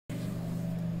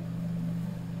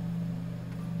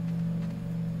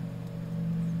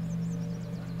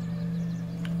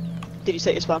Did you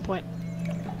set your spawn point?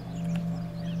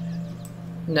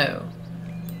 No.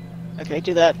 Okay,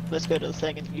 do that. Let's go to the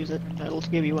thing and use it, and it'll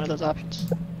give you one of those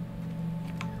options.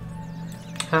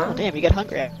 Huh? Oh damn, you got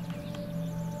hungry.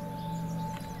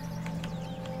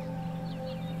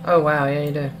 Oh wow, yeah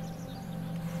you do.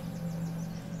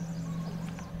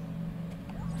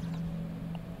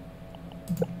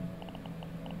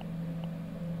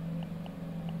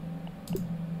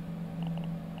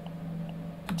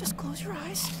 Just close your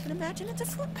eyes and imagine it's a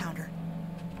food pounder.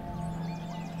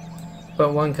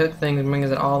 But one cooked thing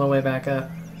brings it all the way back up.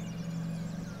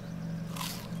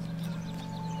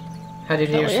 How did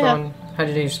you do your spawn? How did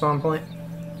you do your spawn point?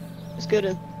 It's good.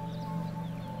 I'm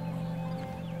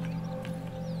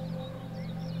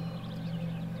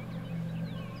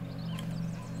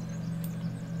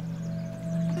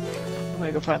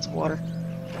gonna go find some water.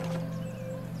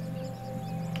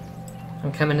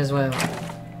 I'm coming as well.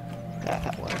 I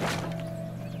found water.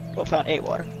 Well, found 8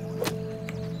 water.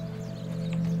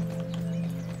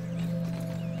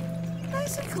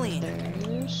 Nice and clean.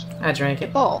 There's I drank a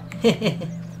it. ball.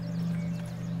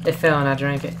 It fell and I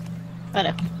drank it. I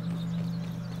know.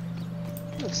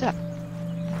 What's that?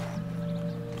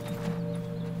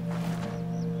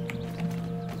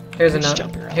 Here's Just another.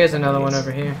 jumping around. Here's another one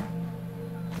over here.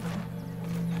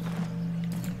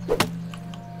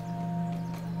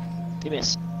 You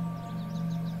missed.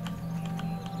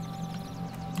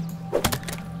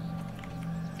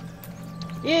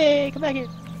 Yay! Come back here.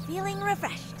 Feeling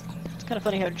refreshed. It's kind of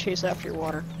funny how to chase after your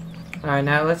water. All right,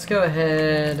 now let's go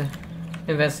ahead.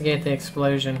 Investigate the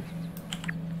explosion.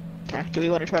 Okay. Do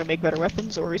we want to try to make better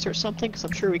weapons or research something? Because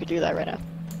I'm sure we could do that right now.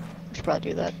 We should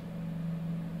probably do that.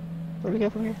 Where do we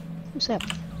go from here? Who's that?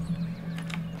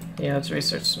 Yeah, let's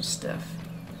research some stuff.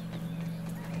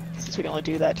 Since we can only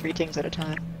do that 3 things at a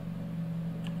time.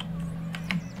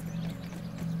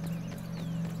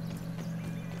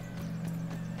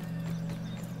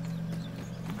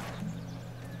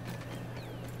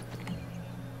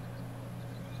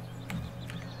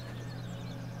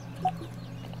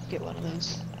 Get one of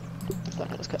those.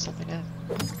 Let's cut something out.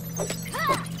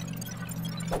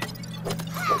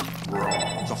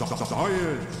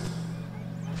 Science!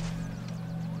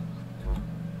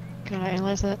 Can I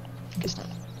analyze that? Guess not.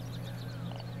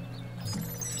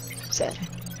 Sad.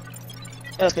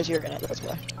 Oh, that's because you're gonna, that's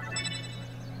why.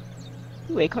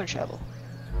 Ooh, acorn shovel.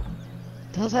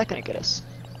 The hell's that gonna get us?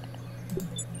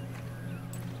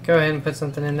 Go ahead and put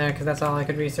something in there because that's all I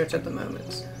could research at the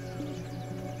moment.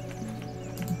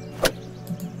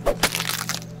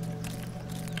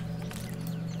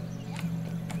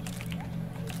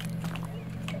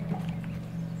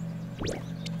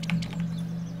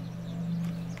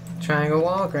 Triangle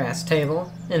wall, grass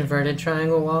table, inverted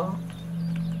triangle wall.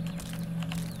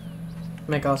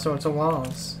 Make all sorts of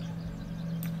walls.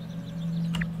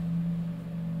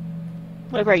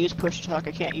 Whenever I use push to talk,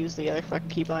 I can't use the other fucking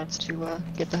keybinds to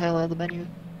get the hell out of the menu.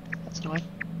 That's annoying.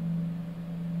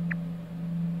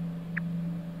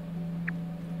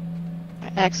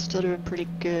 My axe is still doing pretty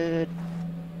good.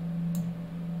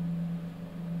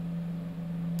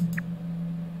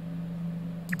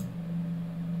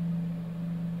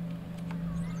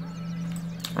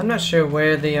 I'm not sure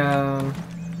where the I'm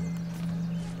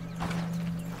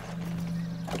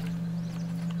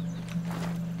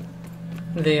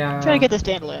trying to get this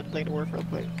dandelion thing to work real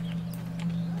quick.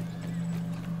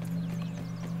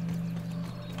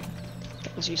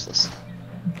 That was useless.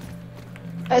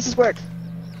 How does this work?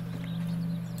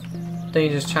 Don't you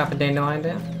just chop a dandelion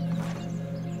down?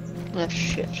 Left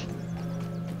shift.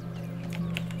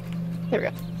 There we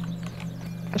go.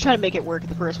 I was trying to make it work in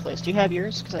the first place. Do you have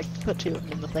yours? Because I put 2 of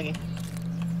them in the thingy.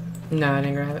 No, I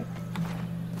didn't grab it.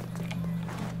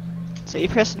 So you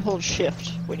press and hold shift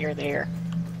when you're in the air.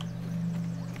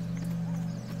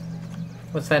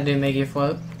 What's that do? Make you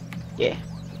float? Yeah.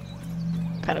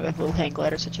 Kind of a little hang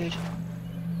glider situation.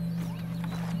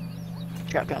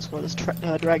 Drop down some of this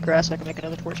dry grass so I can make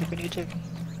another torch if we need to.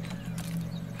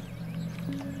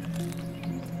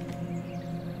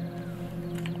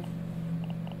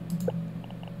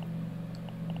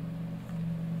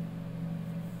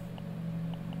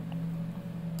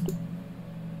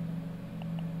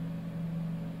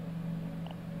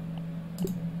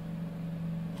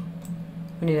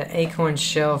 We need an acorn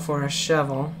shell for a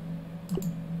shovel.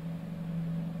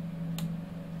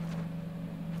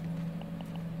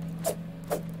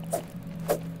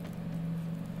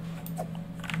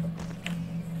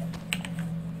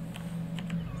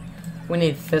 We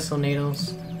need thistle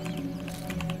needles.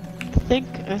 I think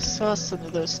I saw some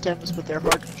of those stems, but they're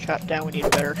hard to chop down. We need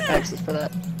better axes for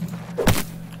that.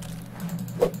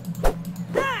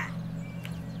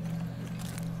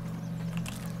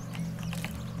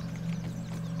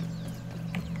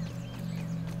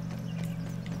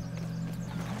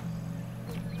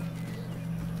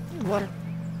 water.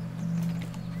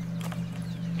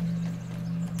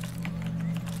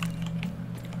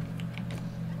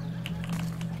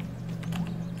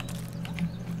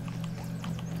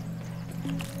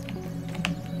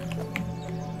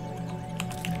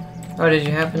 Oh, did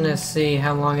you happen to see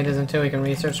how long it is until we can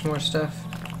research more stuff?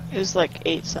 It was like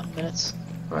 8-something minutes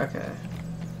Okay.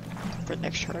 for the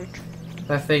next charge.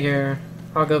 I figure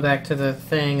I'll go back to the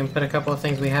thing and put a couple of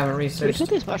things we haven't Can we researched put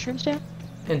these mushrooms down?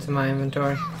 into my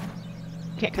inventory.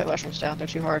 Can't cut mushrooms down, they're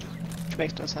too hard. Which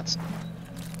makes no sense.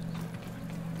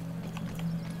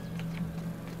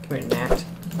 Come here, gnat.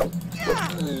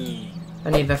 I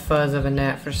need the fuzz of a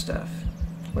gnat for stuff.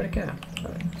 Where'd it go?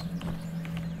 Oh.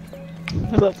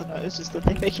 I love the noises that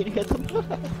they make you hit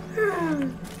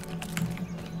them.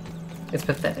 It's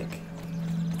pathetic.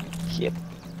 Yep.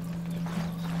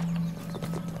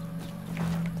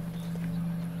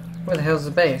 Where the hell's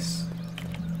the base?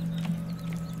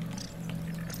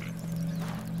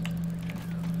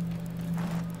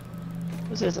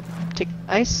 Was it take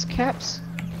ice caps?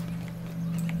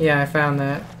 Yeah, I found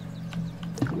that.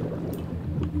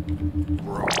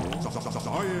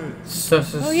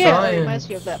 Science. Oh yeah, that Science. reminds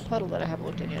me of that puddle that I haven't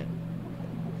looked in yet.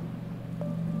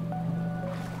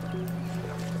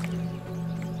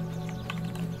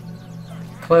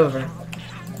 Clover.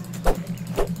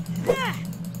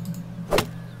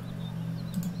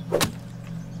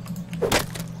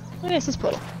 Oh yeah, it's this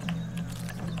puddle.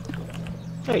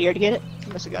 Oh, you already get it?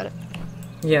 You must have got it.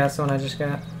 Yeah, that's the one I just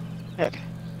got. Okay.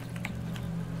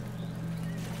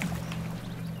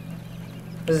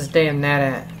 Where's this damn gnat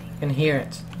at? I can hear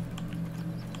it.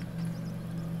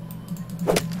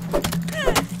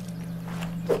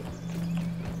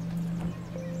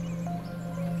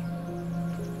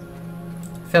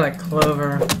 I feel like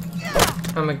clover.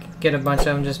 I'm gonna get a bunch of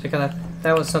them just because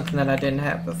that was something that I didn't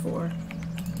have before.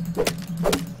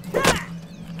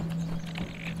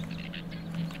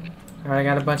 Alright, I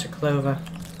got a bunch of clover.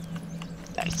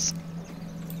 Nice.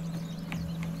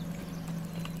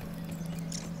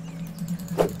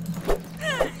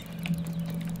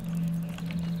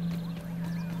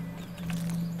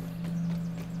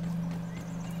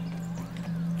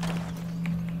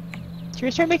 Should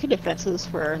we start making defenses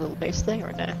for our little base thing,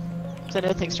 or nah? Because I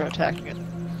know things start attacking it.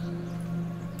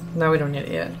 No, we don't need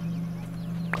it yet.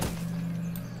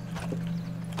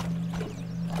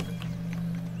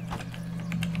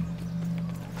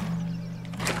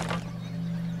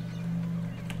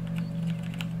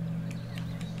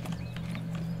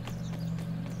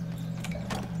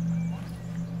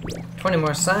 $20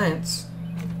 more science.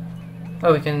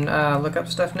 Oh, we can look up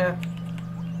stuff now?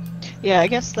 Yeah, I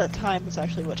guess that time is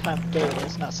actually what time of day it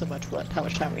is, not so much how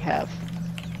much time we have.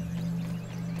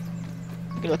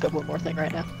 We can look up one more thing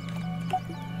right now.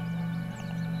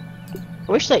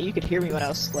 I wish that you could hear me when I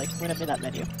was when I'm in that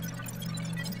menu.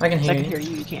 I can 'Cause hear I can you. hear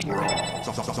you, you can't hear me.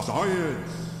 Science.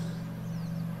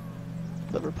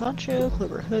 Clover poncho,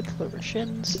 clover hood, clover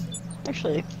shins.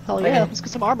 Actually, hell I yeah, can- let's get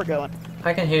some armor going.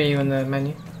 I can hear you in the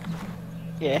menu.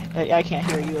 Yeah, I can't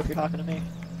hear you if you're talking to me,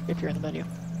 if you're in the menu.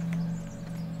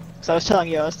 So I was telling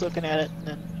you, I was looking at it, and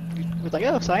then you were like,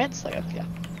 oh, science? Like, oh, yeah.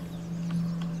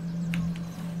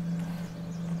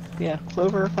 Yeah,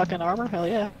 clover fucking armor? Hell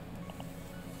yeah.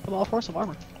 I'm all for some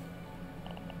armor.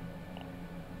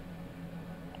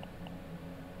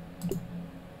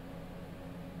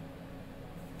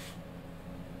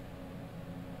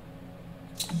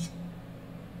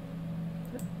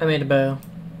 I made a bow.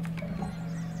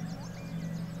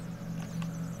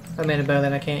 I made a bow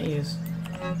that I can't use.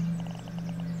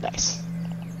 Nice.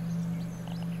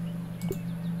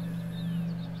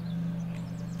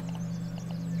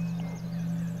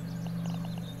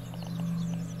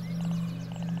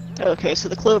 Okay, so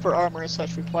the clover armor as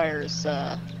such requires,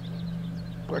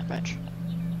 workbench.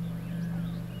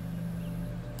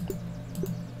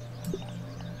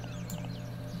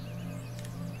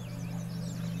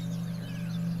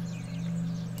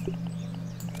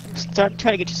 Trying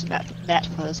to get you some gnat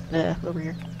fuzz over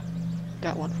here.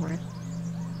 Got one for you.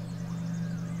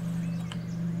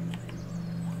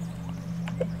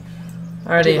 I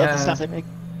already, Do you love the sounds they make?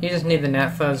 you just need the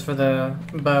gnat fuzz for the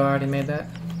bow. I already made that.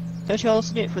 Don't you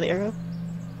also need it for the arrow?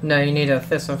 No, you need a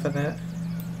thistle for that.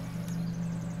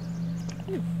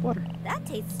 Water. That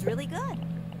tastes really good.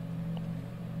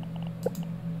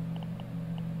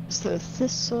 So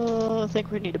thistle, I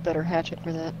think we need a better hatchet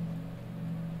for that.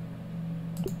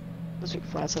 Unless we can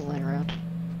find some laying around. Have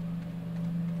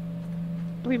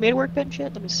we made a workbench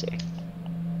yet? Let me see.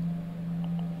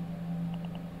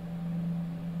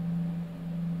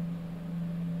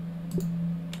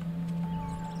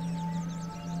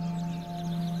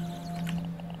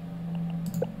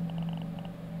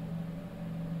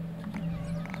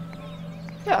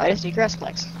 No, I just need grass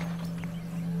planks.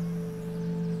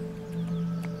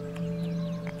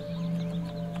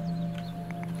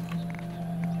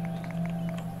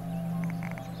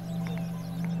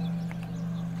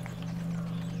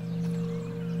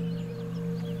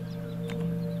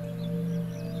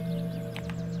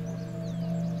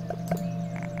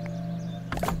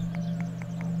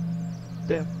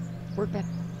 Boom. Work back.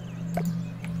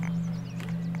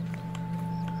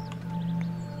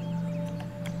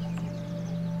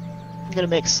 I'm gonna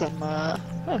make some,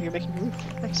 oh, you're making a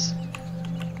roof. Nice.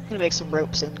 I'm gonna make some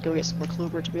ropes and go get some more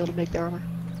clover to be able to make the armor.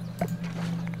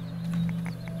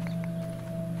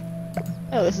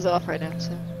 Oh, this is off right now,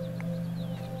 so.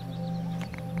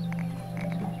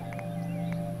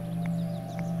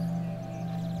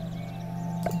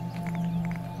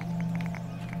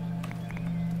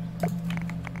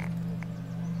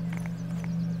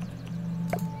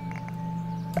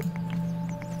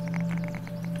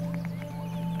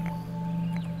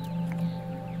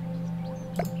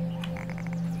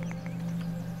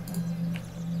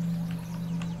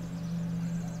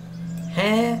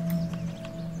 Huh?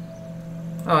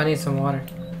 Oh, I need some water.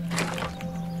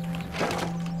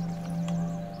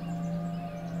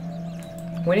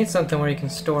 We need something where you can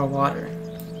store water.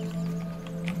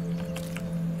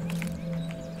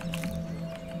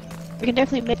 We can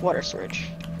definitely make water storage.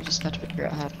 We just have to figure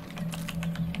out how to.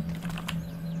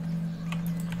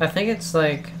 I think it's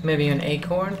like maybe an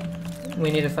acorn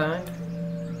we need to find.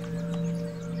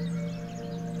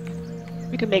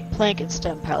 We can make plank and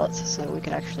stem pallets, so we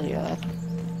can actually,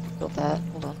 build that.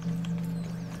 Hold on.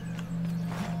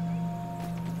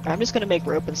 I'm just gonna make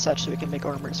rope and such so we can make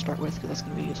armor to start with, because that's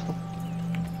gonna be useful.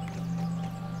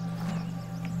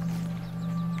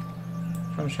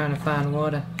 I'm trying to find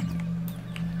water.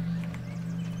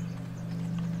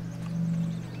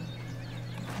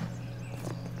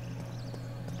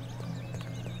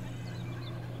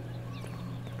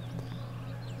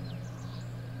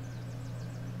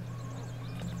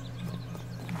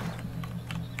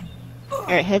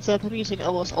 Alright, heads up, I'm using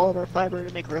almost all of our fiber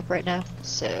to make rope right now,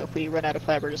 so if we run out of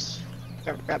fiber, just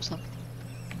remember to grab some.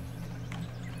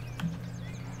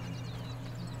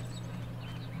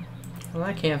 Well,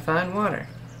 I can't find water.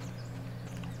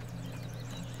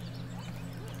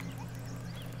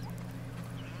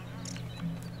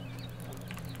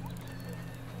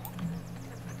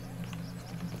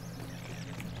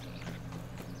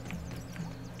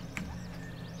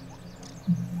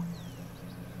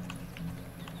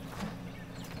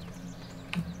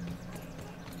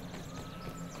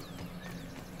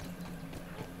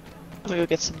 I'm gonna go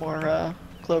get some more,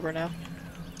 clover now.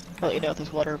 I'll let you know if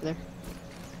there's water over there.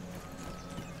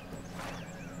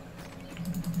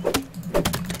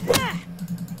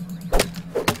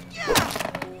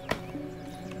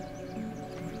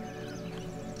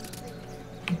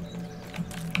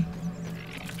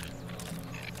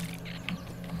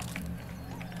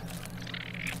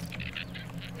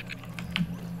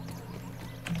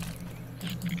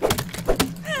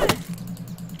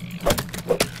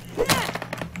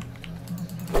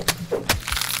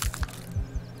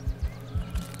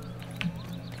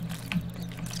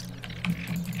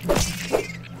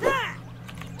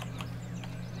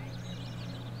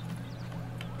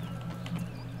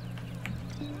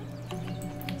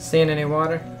 Seeing any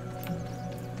water?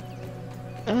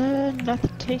 Not the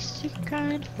tasty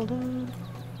kind. Hold on.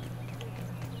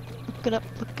 Look it up,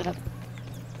 look it up.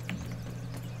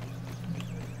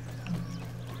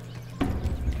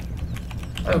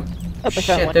 Oh, I found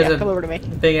shit, one. there's Yeah, a come over to me.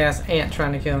 big ass ant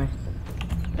trying to kill me.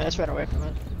 Yeah, let's run away from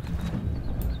it.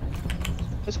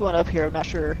 There's one up here, I'm not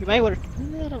sure. You might want to.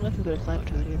 I don't know if I'm going to climb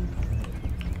to it either.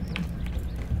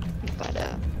 We'll find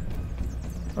out.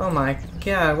 Oh my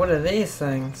god, what are these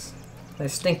things? They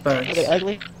stink bugs. Are they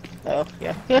ugly? Oh,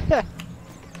 yeah.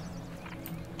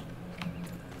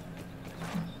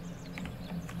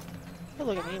 Oh,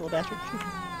 look at me, little bastard.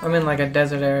 I'm in like a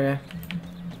desert area.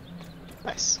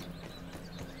 Nice.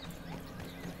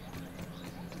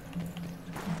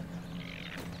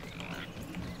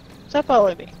 Stop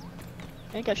following me.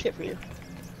 I ain't got shit for you.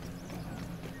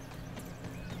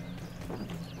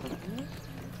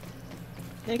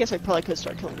 I guess I probably could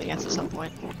start killing the ants at some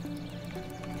point.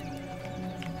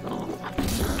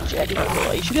 Actually, I do not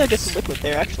realize. You should be able to get some liquid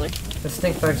there, actually. The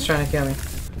stink bug's trying to kill me.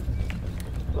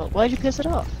 Well, why'd you piss it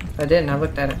off? I didn't, I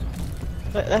looked at it.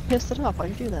 But that pissed it off.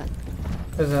 Why'd you do that?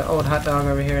 There's an old hot dog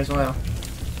over here as well.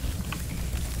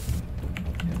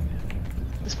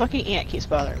 This fucking ant keeps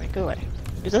bothering me. Go away.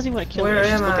 It doesn't even want to kill me. Where It's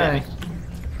just am looking at I? me.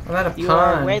 I'm at a You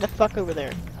are pond. way the fuck over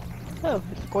there. Oh,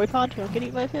 it's a koi pond. Don't get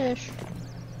eaten by fish.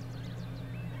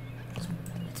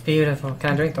 It's beautiful.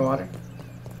 Can I drink the water?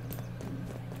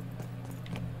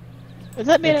 Is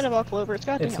that made It's- out of all clover? It's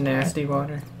goddamn. It's nasty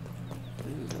water.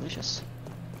 Ooh, delicious.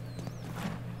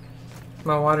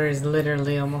 My water is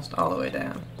literally almost all the way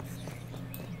down.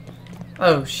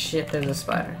 Oh shit, there's a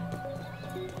spider.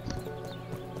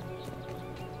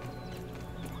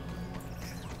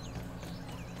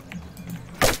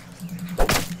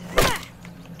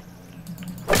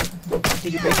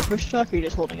 Did you break the push truck or are you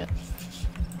just holding it?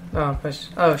 Oh, push.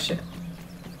 Oh shit.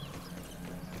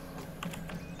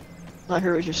 All I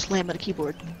heard was you slamming the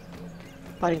keyboard.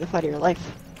 Fighting the fight of your life.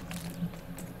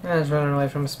 I was running away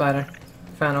from a spider.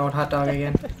 Found an old hot dog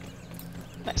again.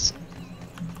 Nice.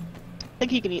 I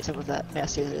think you can eat some of that,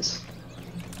 nasty as it is.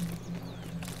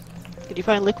 Did you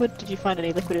find liquid? Did you find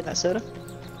any liquid in that soda?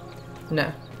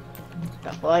 No.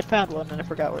 No. Well, I found one and I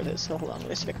forgot where it is, so hold on, let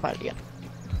me see if I can find it again.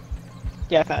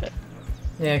 Yeah, I found it.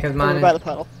 Yeah, because Over mine by is... the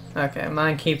puddle. Okay,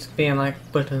 mine keeps being like...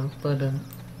 Ba-dum, ba-dum.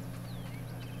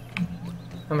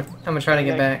 I'm gonna try to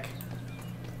get back.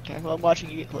 Okay, well I'm watching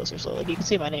you get closer, so like you can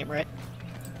see my name, right?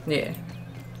 Yeah.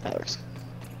 That works.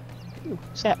 Ooh,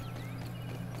 sap.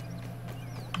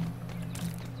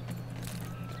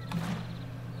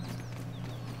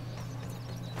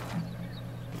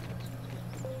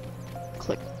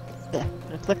 Click. There. I'm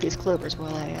gonna collect these clovers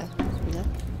while I do that.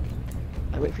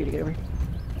 I wait for you to get over here.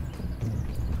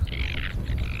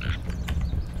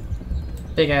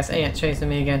 Big ass ant chasing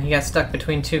me again. He got stuck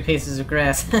between two pieces of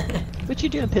grass. What you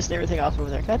doing pissing everything off over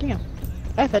there? Goddamn.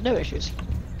 I've had no issues.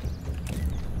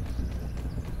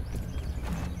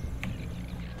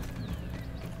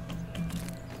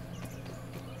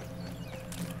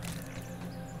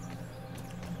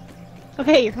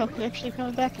 Okay, you're actually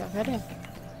coming back now. Goddamn.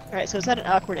 Alright, so is that an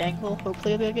awkward angle?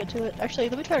 Hopefully I'll be able to get to it. Actually,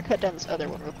 let me try to cut down this other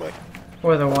one real quick.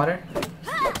 Or the water.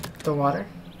 The water.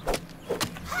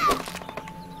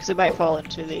 Because it might fall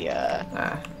into the,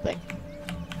 thing.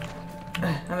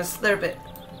 I'm gonna slurp it.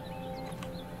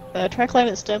 Try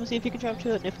climbing the stem, see if you can jump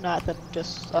to it, and if not, then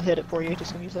just, I'll hit it for you,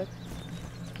 just give me a sec.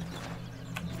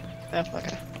 Oh,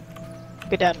 okay.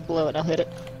 Get down below it and I'll hit it.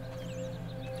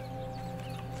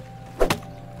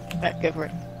 Alright, go for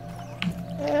it.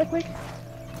 Quick.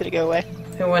 Did it go away?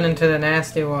 It went into the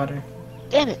nasty water.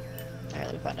 Damn it! Alright,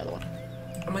 let me find another one.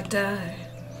 I'm gonna die.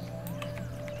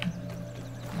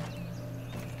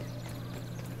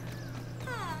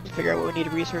 Figure out what we need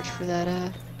to research for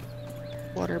that,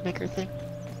 water maker thing.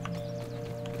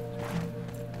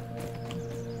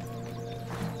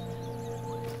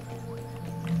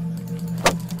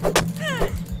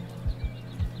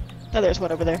 Oh, there's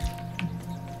one over there.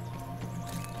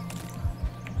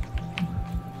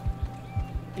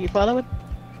 Do you follow it?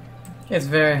 It's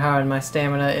very hard. My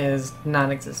stamina is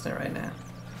non-existent right now.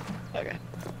 Okay.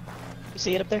 You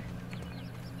see it up there?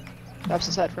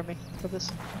 Opposite side from me. Of this.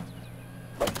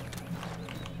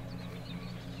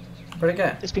 Where'd it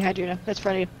go? It's behind you now. It's in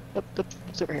front of you. Up,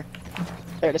 it's over here.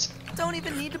 There it is. Don't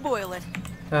even need to boil it.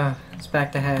 Oh, it's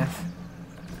back to half.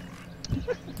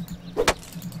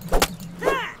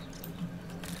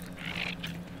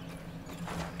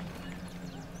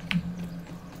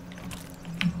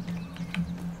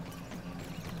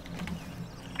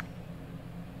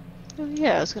 Oh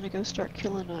yeah, I was gonna go start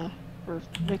killing, or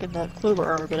making that clover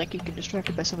armor, but I keep getting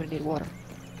distracted by somebody needing water.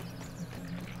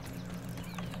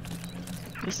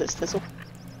 What is this, thistle?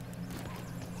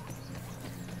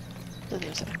 Doesn't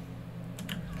even say.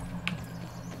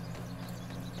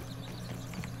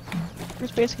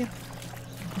 Where's base again?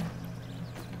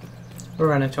 We're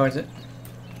running towards it.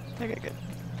 Okay, good.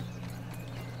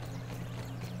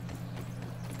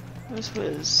 This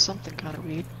was something kind of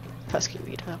weed. Pesky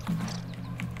weed, huh?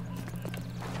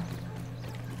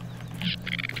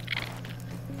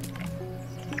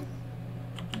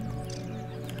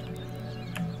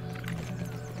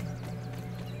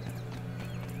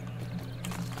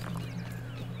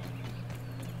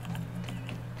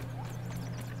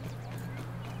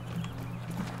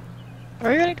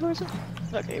 Are you running towards it?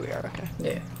 Okay, we are, okay.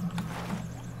 Yeah.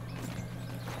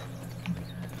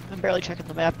 I'm barely checking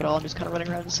the map at all, I'm just kind of running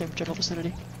around in the same general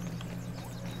vicinity.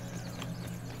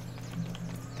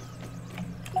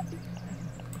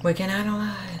 We can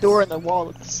analyze. Door and the wall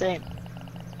look the same.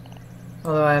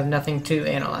 Although I have nothing to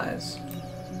analyze.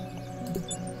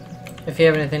 If you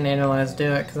have anything to analyze,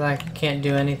 do it, because I can't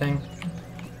do anything.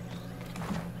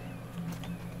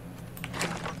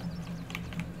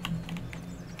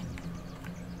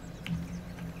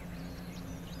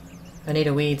 I need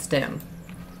a weed stem.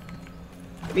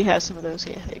 We have some of those,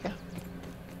 yeah, there you go.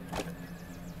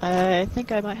 I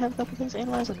think I might have a couple things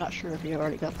analyzed, I'm not sure if you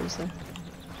already got those there.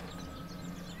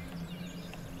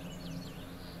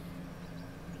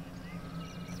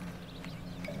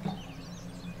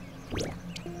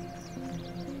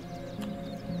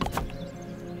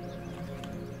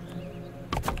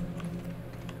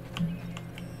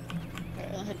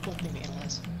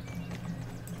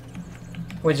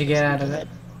 What'd you get out of it?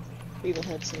 Weevil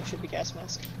head, so it should be gas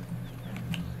mask.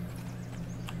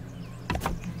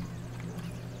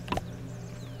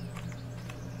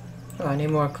 Oh, I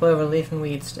need more clover leaf and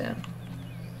weed stem.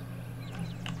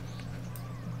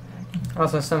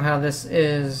 Also, somehow this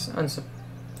is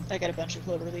I got a bunch of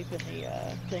clover leaf in the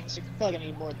things. You're probably gonna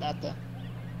need more than that though.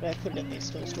 But I put it in the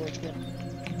storage bin.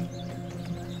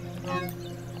 Got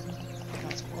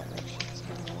some water actually.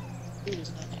 Food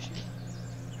is not an issue.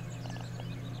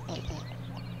 Not a plan.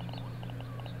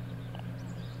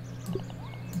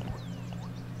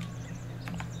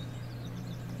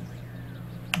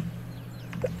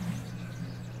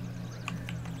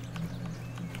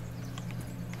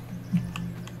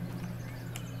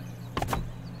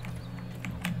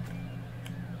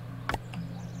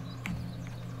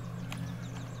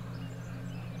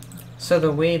 So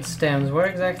the weed stems, where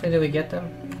exactly do we get them?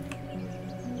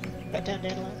 Cut down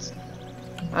dandelions.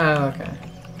 Oh, okay.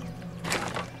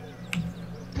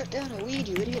 Cut down a weed,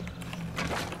 you idiot.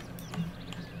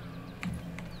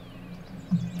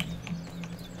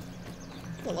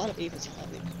 A lot of aphids in that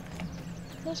weed.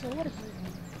 That's a water fruit.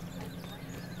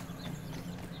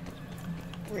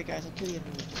 Alright guys, I'll kill you in a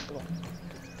minute. Go on.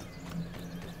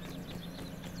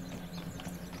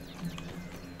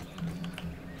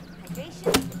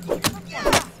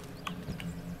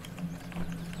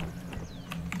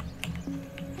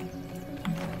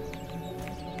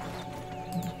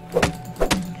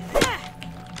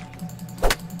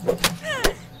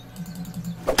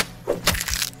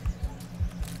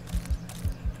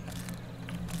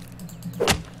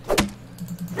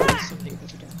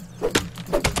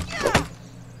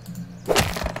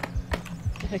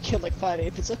 I killed like 5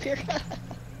 aphids up here.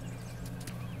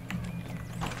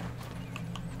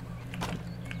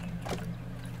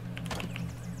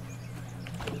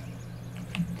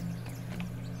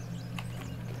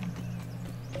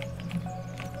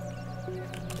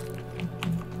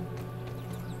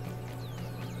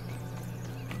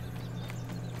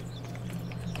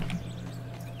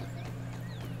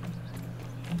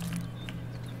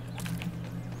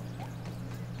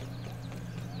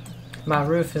 My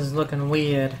roof is looking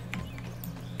weird.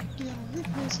 Yeah, roof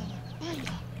is on fire.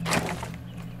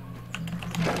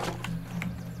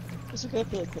 This will go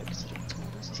up really quick considering it's cold.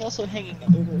 It's also hanging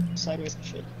over sideways and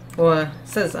shit. Well, it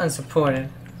says unsupported.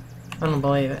 I don't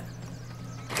believe it.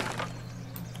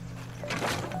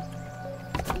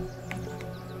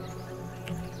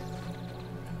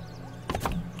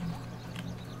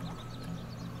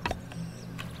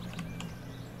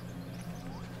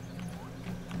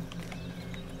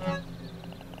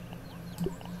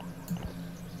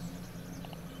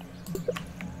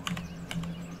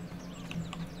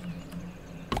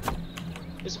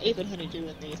 There's aphid honeydew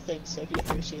in the thing, so if you get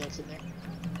thirsty, that's in there.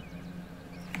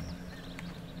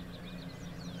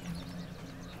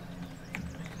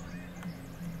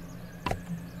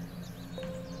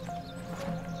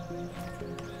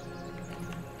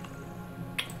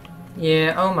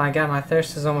 Yeah, oh my god, my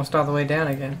thirst is almost all the way down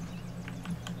again.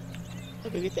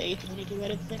 Look, we get the aphid honeydew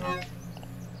out of the thing.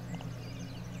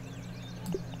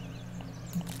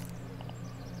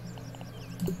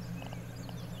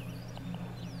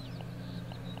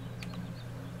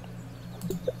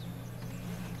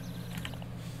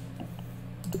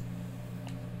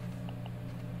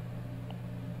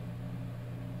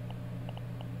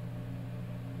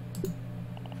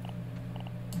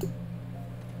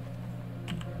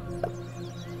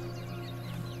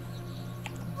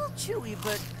 Chewy,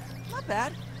 but not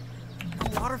bad.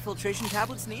 No water filtration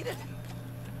tablets needed.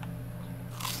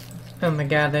 Oh my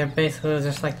god, they're basically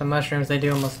just like the mushrooms, they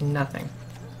do almost nothing.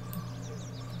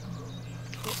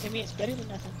 I mean, it's better than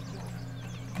nothing.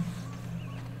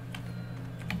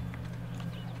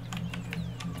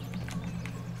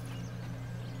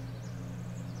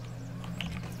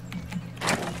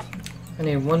 I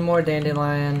need one more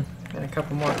dandelion and a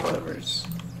couple more clovers.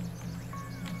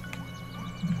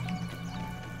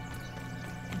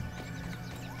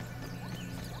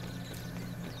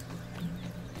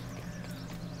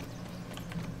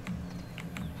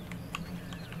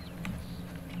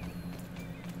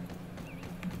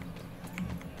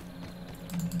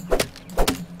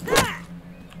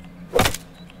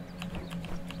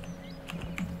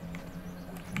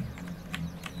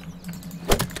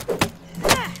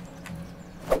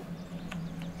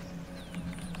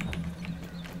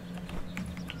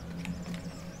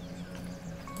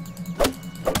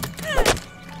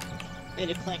 And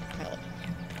a plank pallet.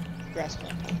 Grass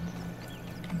plank pallet.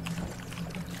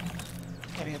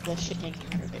 Now we have less shit hanging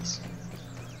on our base.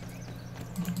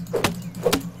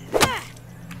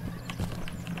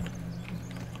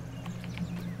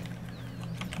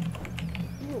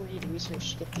 Ooh, we need to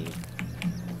research to get the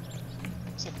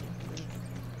something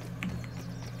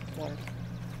for water.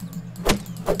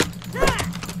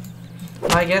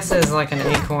 I guess it's like an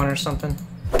acorn or something.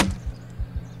 Well,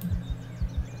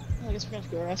 I guess we're gonna have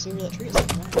to go around see where that tree is.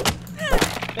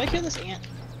 Did I kill this ant?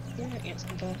 Yeah, ants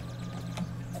can die.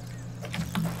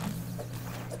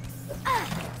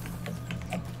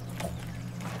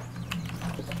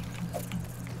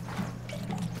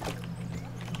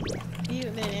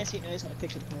 Even made an ant noise when I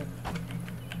pictured the card.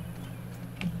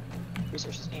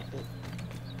 Researches ant bit.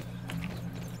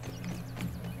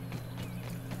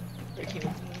 There came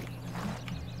up.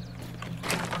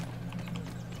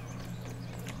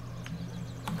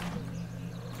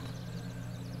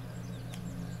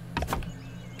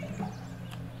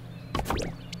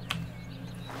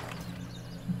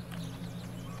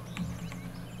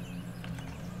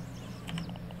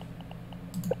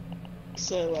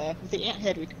 So, with the ant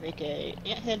head, we can make a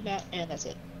ant head mount, and that's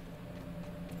it.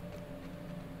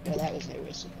 Yeah, that was a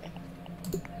waste of money.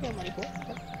 Yeah, money for it.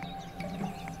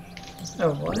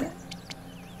 Oh, what?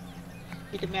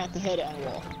 You can mount the head on a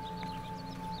wall.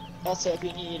 Also, if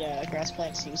you need grass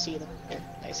plants, you see them. They're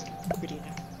nice and pretty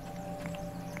now.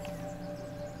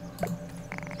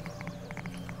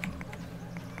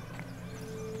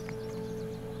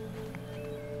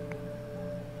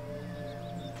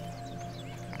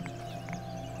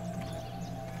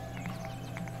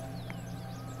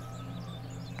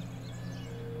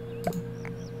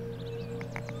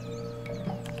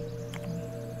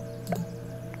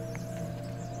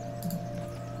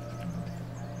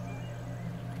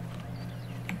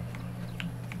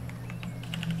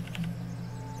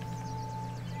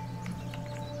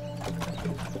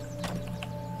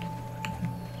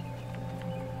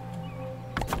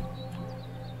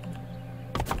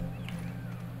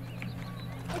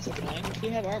 That's annoying. If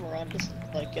you have armor on, just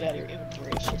like get out of your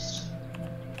inventory. It's just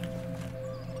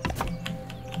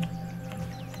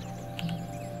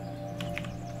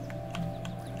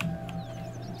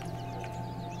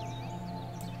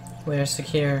We're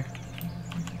secure.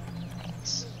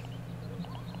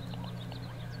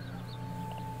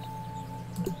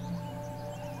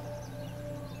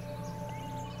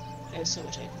 there's so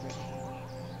much I can read.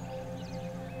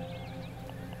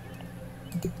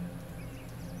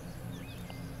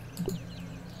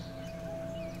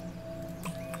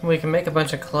 We can make a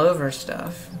bunch of clover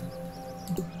stuff.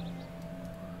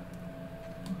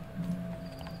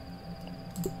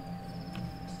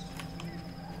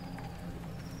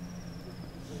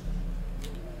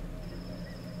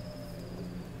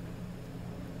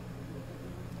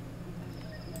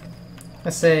 I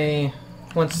say,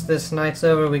 once this night's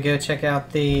over, we go check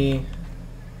out the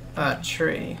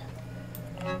tree.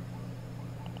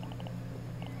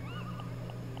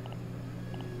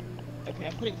 Okay,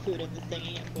 I'm putting food in the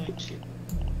thingy. I'm going to.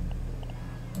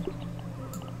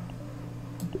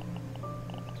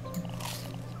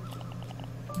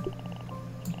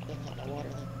 Don't have my water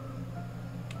then.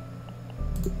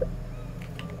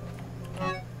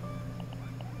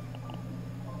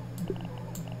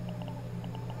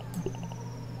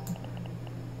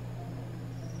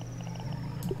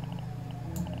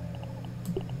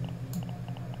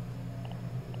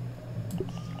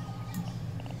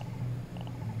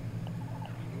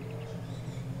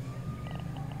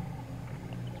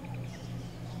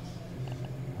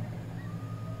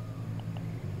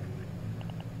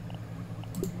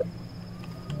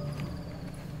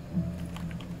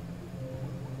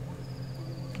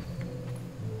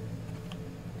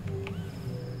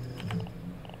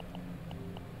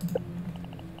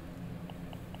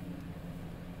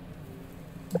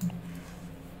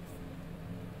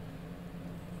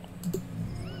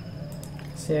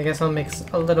 See, I guess I'll mix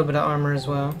a little bit of armor as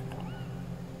well.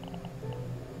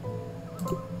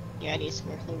 Yeah, I need some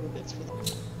more clover bits for them.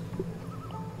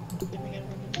 Then we gotta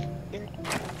run here.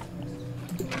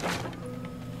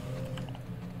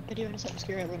 I do want something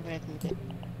scary. I'll run back a bit.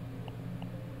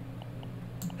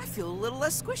 I feel a little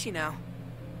less squishy now.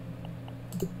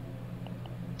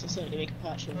 Just wanted to make a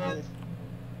pot show.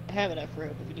 I have enough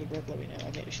rope. If you need rope, let me know. I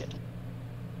made a shit ton.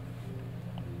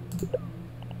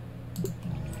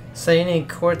 So you need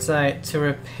quartzite to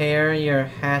repair your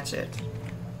hatchet.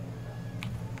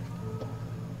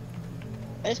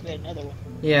 I just made another one.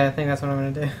 Yeah, I think that's what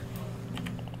I'm gonna do.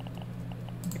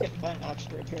 I couldn't find an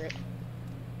option to repair it.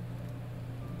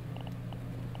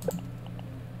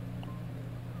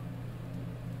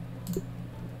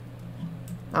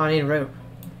 Oh, I need rope.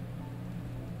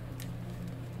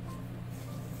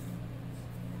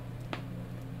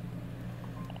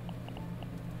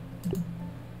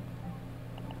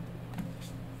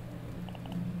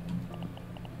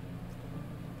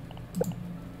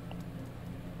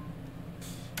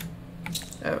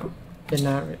 Oh, did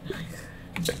not.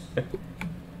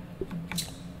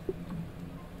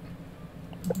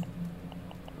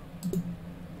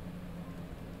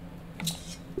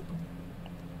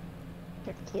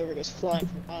 Fucking Clover goes flying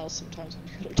for miles sometimes when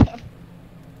you put her down.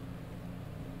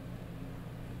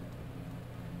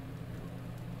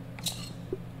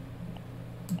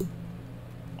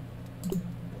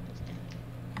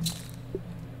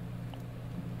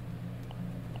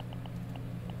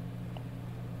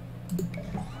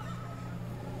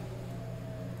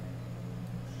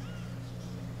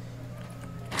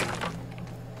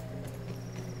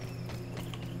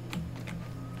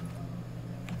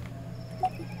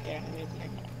 Yeah, I mean,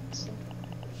 so.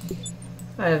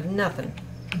 I have nothing.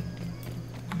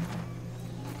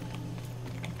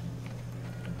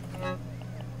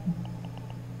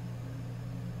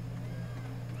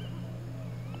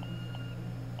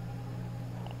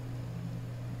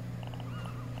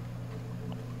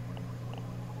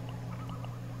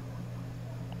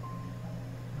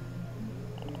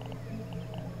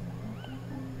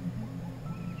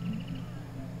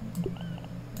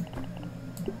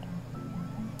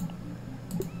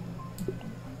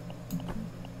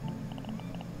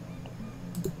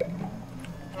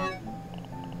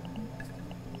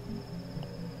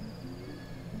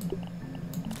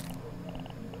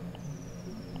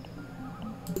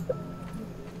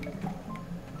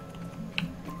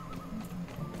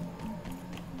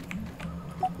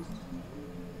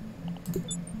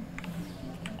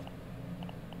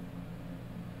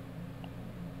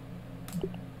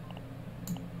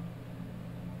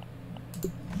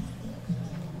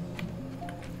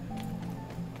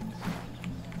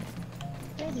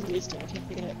 Where the leads down? I can't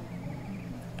figure it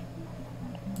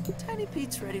out. Tiny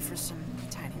Pete's ready for some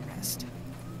tiny rest.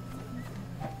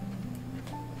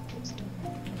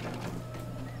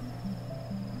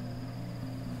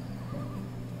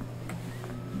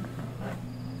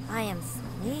 I am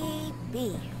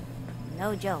sleepy.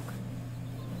 No joke.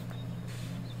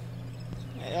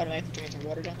 I automatically drains our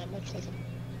water down that much, doesn't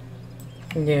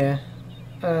it? Yeah.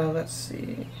 Let's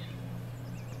see.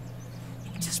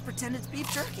 Just pretend it's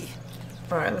beef jerky.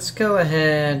 Alright, let's go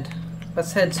ahead.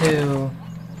 Let's head to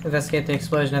investigate the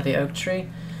explosion at the oak tree.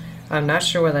 I'm not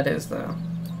sure where that is, though.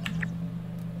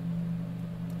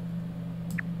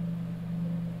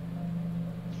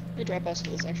 I drop off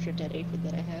some of this extra dead aphid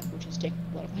that I have, which is taking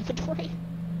a lot of my inventory.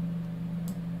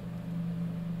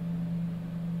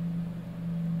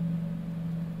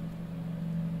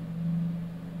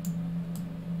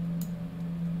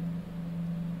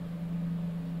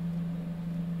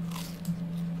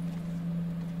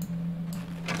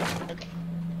 Okay.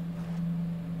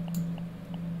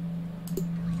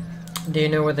 Do you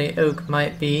know where the oak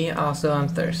might be? Also, I'm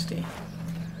thirsty.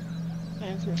 I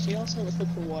am thirsty also. Let's look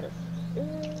for water.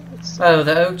 Let's see. Oh,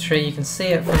 the oak tree. You can see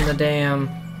it from the damn...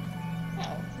 Ow,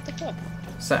 what the fuck?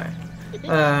 Sorry. It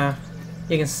is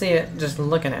You can see it just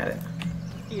looking at it.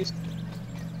 used.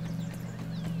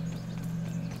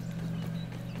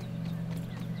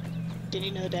 Did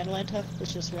you know dandelion tuft?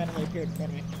 It's just randomly appeared in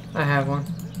front of me. I have one.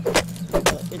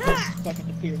 It just fucking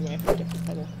appeared when I picked up the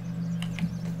pebble.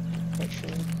 Quite sure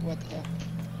what the hell.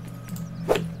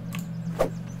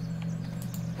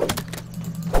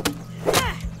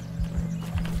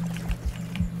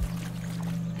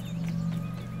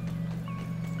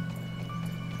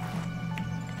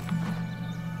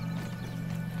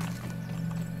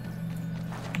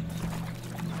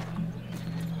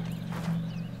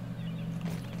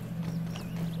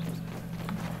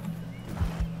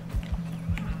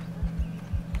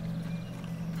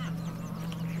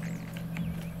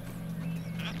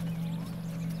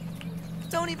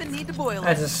 Don't even need to boil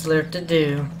I it. just slurped a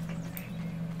do.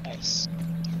 Nice.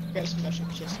 Grab some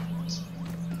mushrooms just once.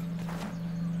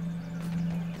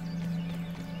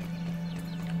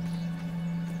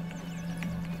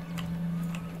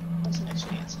 What's the next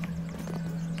chance?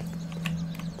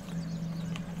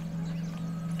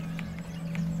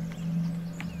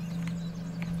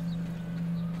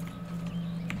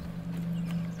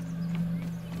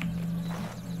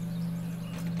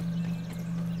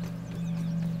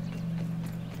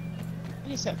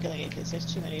 I need to stop killing aphids. There's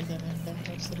too many of them and that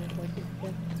makes it like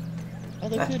people.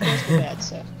 Although food does go bad,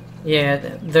 so.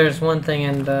 Yeah, there's one thing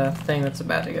in the thing that's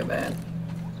about to go bad.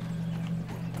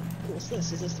 What's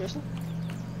this? Is this Thistle?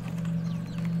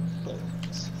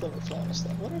 Clover flower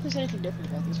stuff. I wonder if there's anything different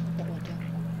about these from that one down.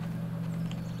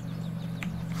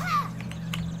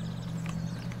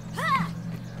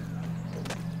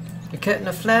 You're cutting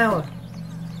a flower.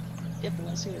 Yep, I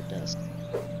want to see what it does.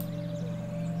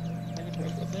 Inventory,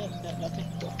 nothing.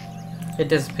 Cool. It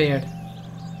disappeared.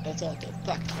 That's all it did.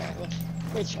 Fuck. Alright, well,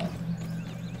 great shot.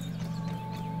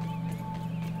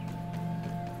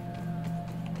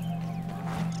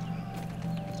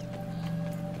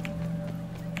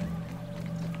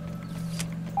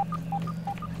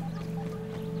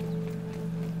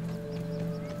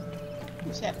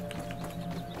 What's happening?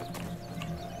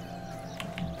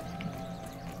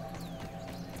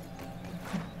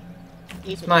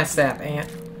 It's my sap,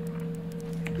 ant.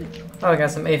 Oh, I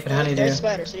got some aphid honeydew. There's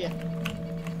spiders, see ya.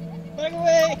 Running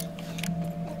away!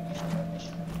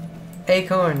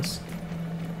 Acorns.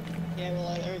 Yeah,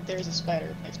 well, there's a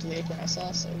spider next to the acorn I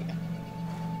saw, so yeah.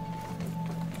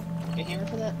 Get a hammer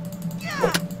for that?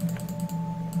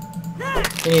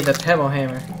 You need the pebble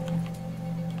hammer.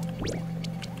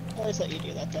 I'll just let you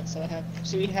do that then, so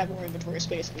we have more inventory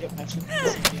space and we don't have to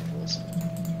use vehicles.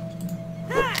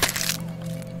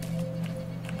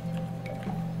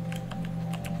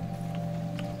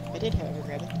 I did, however,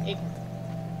 grab an acorn.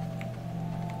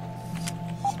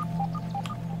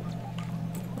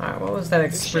 Alright, what was that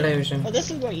explosion? Oh, this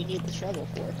is what you need the shovel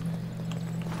for.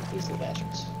 Use the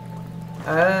bastards.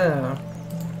 Oh.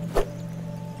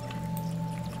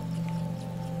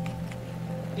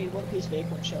 You need one piece of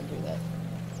acorn shell to do that.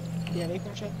 Do you have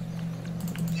acorn shell?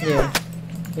 Yeah.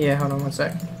 Yeah, hold on one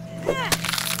sec.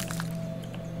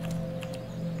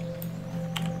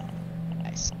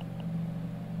 Nice.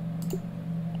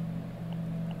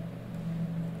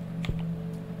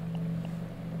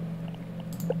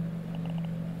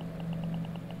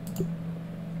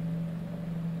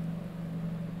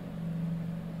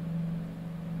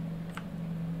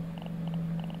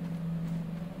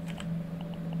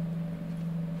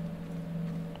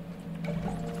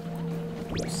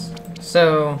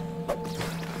 So,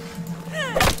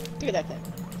 Look at that thing.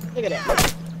 Look at it.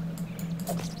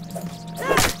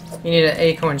 you need an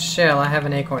acorn shell. I have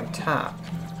an acorn top.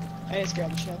 I just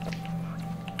grabbed the shell.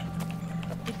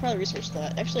 You could probably research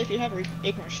that. Actually, if you have an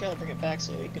acorn shell, bring it back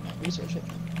so you can research it.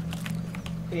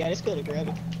 But yeah, just go to grab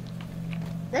it.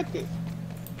 Grab goop.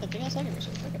 Something else I can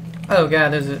research. Okay. Oh god,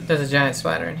 there's a giant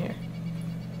spider in here.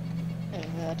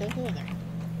 Don't go in there.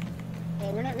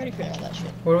 We're not ready for all that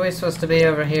shit. What are we supposed to be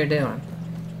over here doing?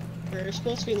 We're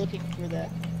supposed to be looking for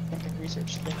that fucking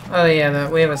research thing. Oh yeah,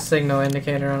 we have a signal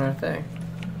indicator on our thing.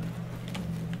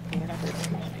 We're not ready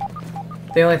for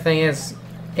it. The only thing is,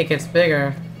 it gets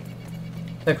bigger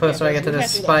the closer I get to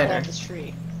this spider. This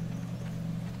tree.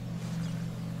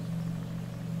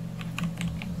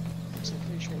 So I'm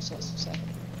pretty sure it says second.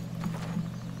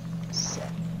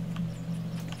 Set.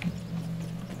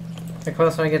 The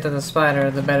closer I get to the spider,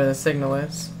 the better the signal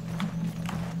is.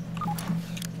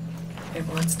 It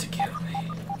wants to kill me.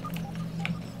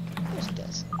 Of course it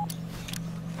does.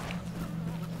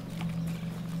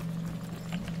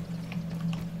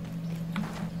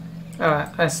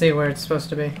 Oh, I see where it's supposed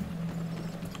to be.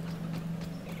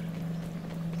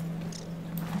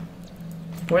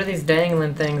 What are these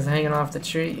dangling things hanging off the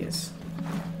trees?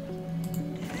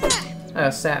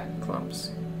 Oh, sap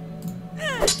clumps.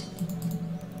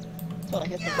 Thought I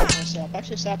hit the more sap.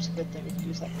 Actually, sap's a good thing. We can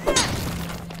use that.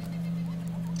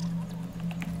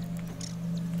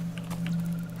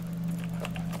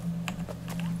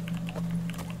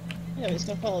 Yeah, we're just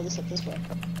gonna follow this up this way.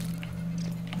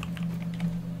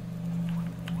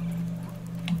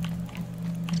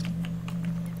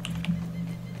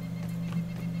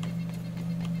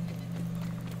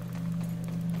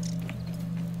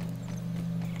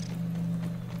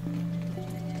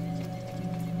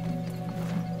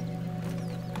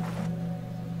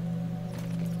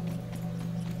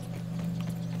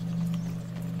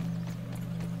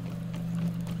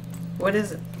 What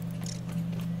is it?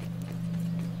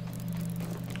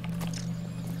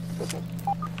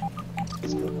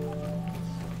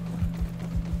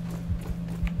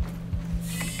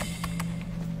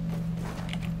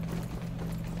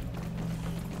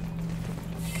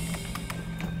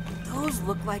 Those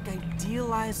look like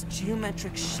idealized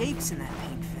geometric shapes in that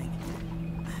paint thing.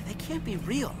 They can't be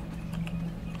real.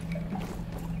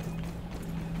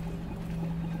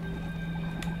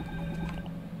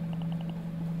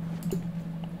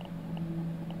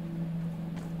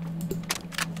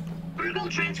 Verbal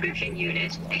transcription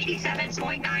unit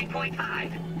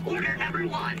 87.9.5. Order number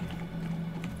 1.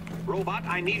 Robot,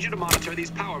 I need you to monitor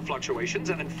these power fluctuations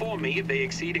and inform me if they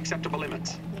exceed acceptable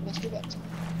limits. It must be that.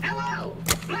 Hello,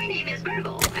 my name is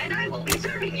Virgil, and I will be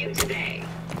serving you today.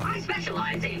 I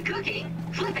specialize in cooking,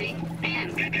 flipping,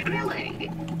 and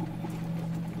grilling.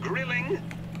 Grilling?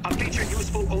 A feature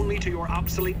useful only to your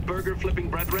obsolete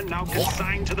burger-flipping brethren now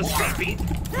consigned to the scrap heap?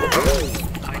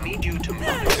 I need you to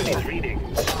monitor these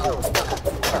readings.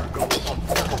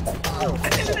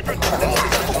 Isn't it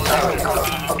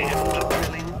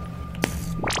grilling?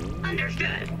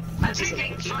 Understood.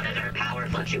 Attending monitor power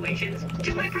fluctuations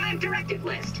to my prime directive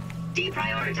list.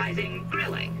 Deprioritizing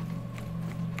grilling.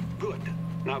 Good.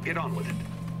 Now get on with it.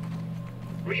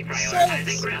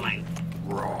 Reprioritizing grilling.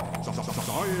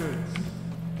 Science.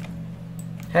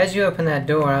 How'd you open that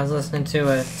door? I was listening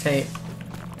to a tape.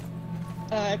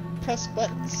 I pressed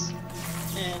buttons,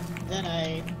 and then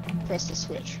I pressed the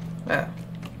switch. Oh. I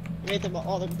made them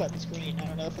all the buttons green. I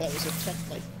don't know if that was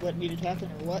like what needed to happen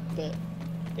or what, but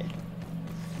yeah.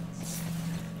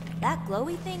 That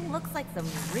glowy thing looks like some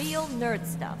real nerd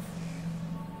stuff.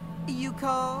 You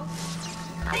call?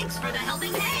 Thanks for the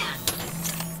helping hand.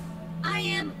 I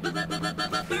am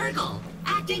Burgle,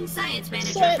 acting science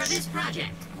manager for this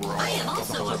project. I am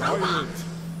also a robot.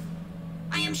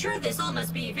 I am sure this all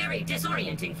must be very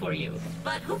disorienting for you,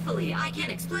 but hopefully I can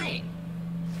explain.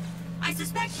 I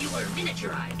suspect you were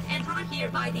miniaturized and brought here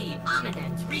by the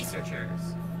Omnident researchers.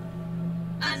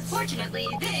 Unfortunately,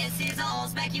 this is all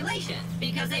speculation,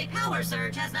 because a power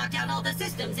surge has knocked out all the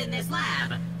systems in this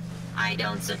lab. I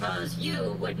don't suppose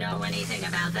you would know anything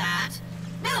about that.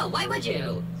 No, why would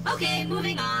you? Okay,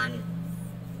 moving on.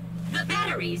 The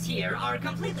batteries here are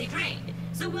completely drained,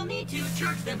 so we'll need to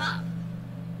charge them up.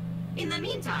 In the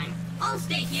meantime, I'll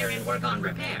stay here and work on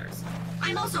repairs.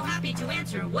 I'm also happy to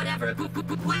answer whatever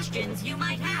questions you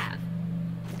might have.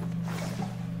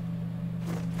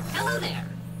 Hello there.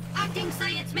 Acting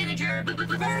Science Manager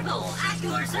Burgle at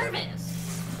your service.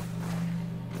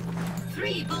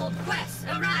 3 bold quests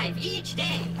arrive each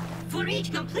day. For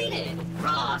each completed,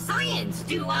 raw science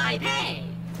do I pay.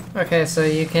 Okay, so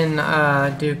you can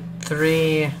do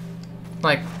 3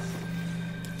 like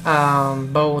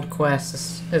bold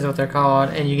quests is what they're called,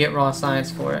 and you get raw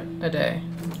science for it a day.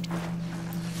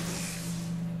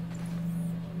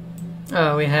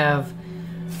 We have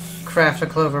craft a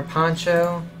clover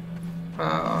poncho.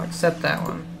 Accept that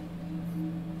one.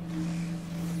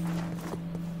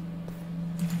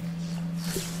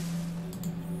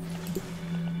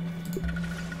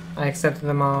 I accepted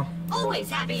them all. Always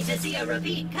happy to see a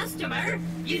repeat customer.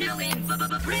 You know, in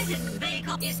prison they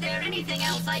call. Is there anything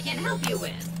else I can help you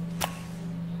with?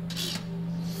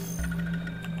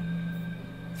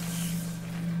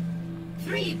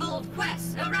 Three bold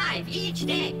quests arrive each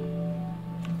day.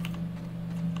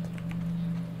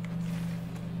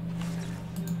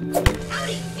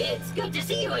 Howdy, it's good to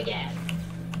see you again.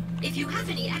 If you have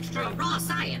any extra raw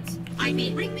science, I may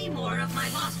bring me more of my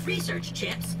lost research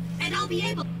chips, and I'll be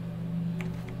able.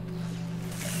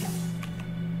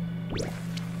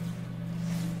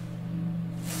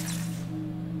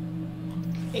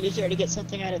 Hey, did you already get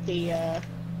something out of the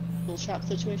little shop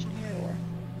situation here, or?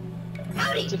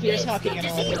 Howdy, So if you're it's talking good at to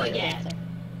all, see you about again. anything.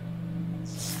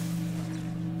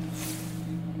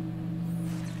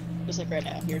 Just like right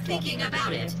now, you're Thinking talking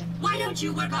about it, why don't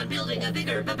you work on building a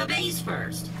bigger base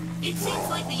first? It seems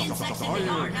like the insects in the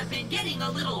yard have been getting a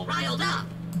little riled up.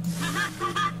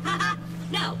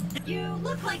 No, you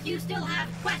look like you still have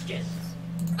questions.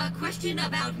 A question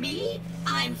about me?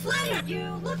 I'm flattered.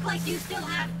 You look like you still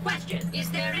have questions.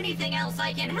 Is there anything else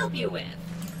I can help you with?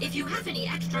 If you have any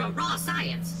extra raw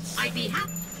science, I'd be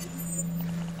happy.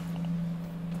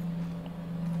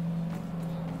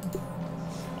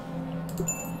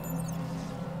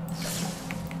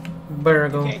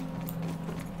 Burgle. Okay.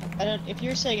 I don't. If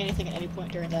you're saying anything at any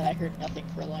point during that, I heard nothing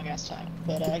for a long ass time.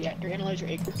 But yeah, your analyze your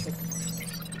acorns.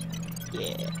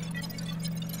 Yeah.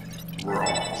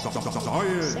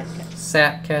 Science.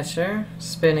 Sap catcher.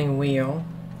 Spinning wheel.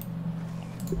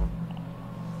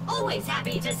 Always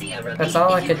happy to see a repeat. That's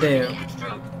all I if you could have do. any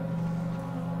extra.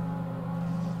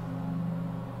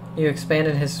 You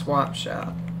expanded his swap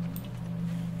shop.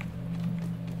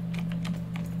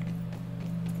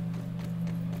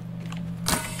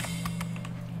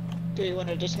 Do you want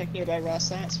to detect nearby raw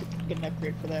science? We can get an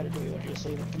upgrade for that, or do we want to just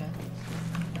leave it for now?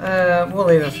 We'll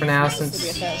leave it for now Nice to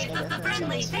since see the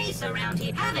friendly face around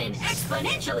here having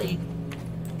exponentially.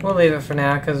 we'll leave it for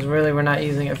now because really we're not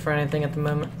using it for anything at the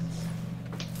moment.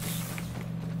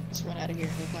 Let's run out of here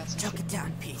and go find some Choke shit. it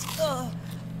down, Pete. Ugh,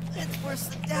 it's worse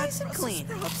than Dad's clean.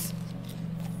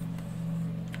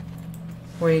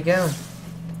 Where you going?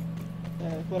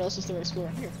 What else is there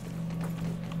exploring here?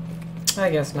 I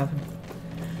guess nothing.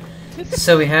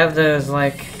 So we have those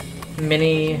like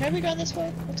mini. Have we gone this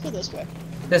way? Let's go this way.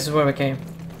 This is where we came.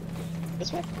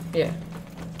 This way? Yeah.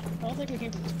 I don't think we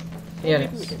came from this way. Yeah, Maybe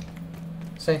it we is. did.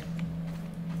 See.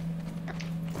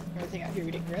 Everything out here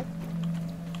we didn't grab.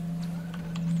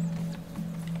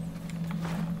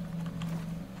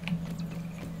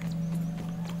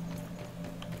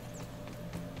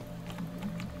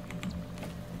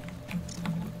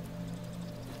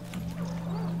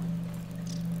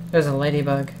 There's a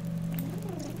ladybug.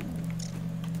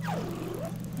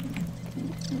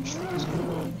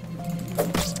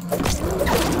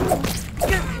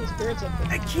 There's birds up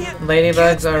I there. can't.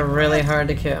 Ladybugs are really hard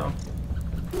to kill.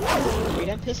 We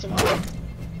done pissed them off.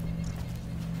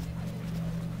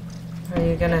 Are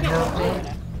you gonna help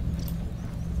me?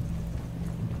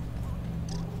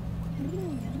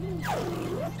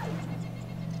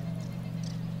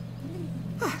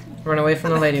 Run away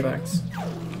from the ladybugs.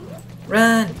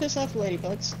 Run! Piss off the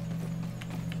ladybugs.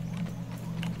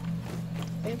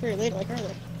 They ain't very ladylike, are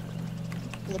they?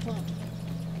 In the pond.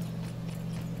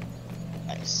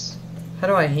 Nice. How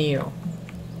do I heal?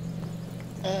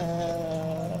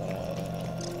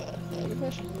 Good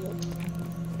question.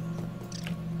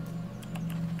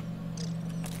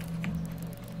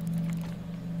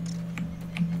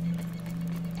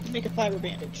 Make a fiber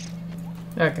bandage.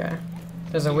 Okay.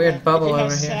 There's a If you weird have- bubble if you have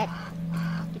over here. sap,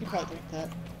 you can probably drink that.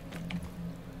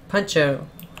 Puncho.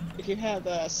 If you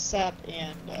have sap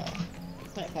and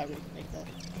plant fiber, you can make that.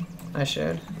 I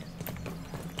should.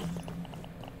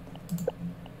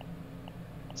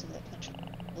 Some of that punch.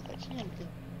 If I can,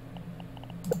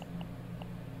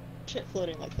 shit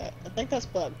floating like that. I think that's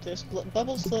bugged. There's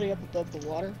bubbles floating up above the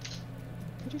water.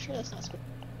 Pretty sure that's not supposed.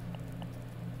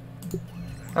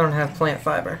 I don't have plant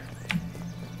fiber.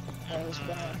 I was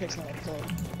gonna pick something up.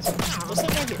 There's something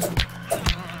right here.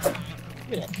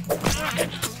 Look at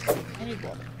it. I need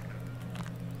water.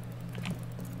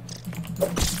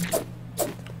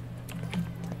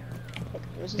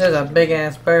 Okay, There's a big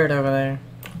ass bird over there.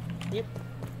 Yep.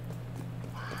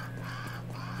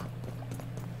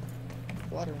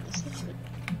 Water in this liquid.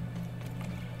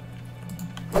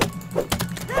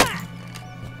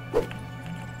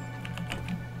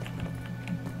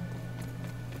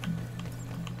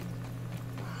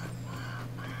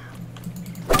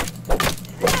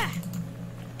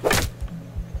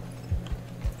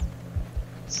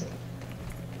 So,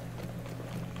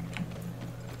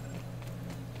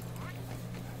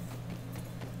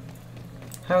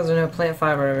 How is there no plant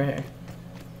fiber over here?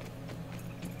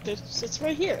 it's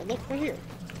right here. Look, right here.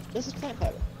 This is plant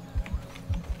fiber.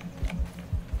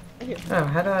 Right here. Oh,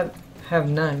 how do I have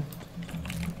none?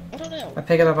 I don't know. I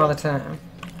pick it up all the time.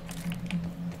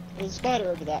 There's a spider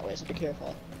over that way, so be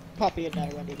careful. Pop you in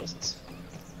at a running distance.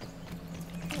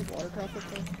 Oh, water drop up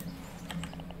there.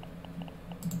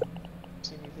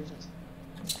 See any visions.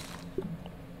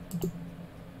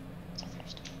 So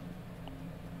thirsty.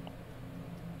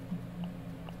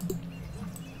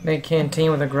 Big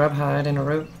canteen with a grub hide and a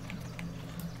rope.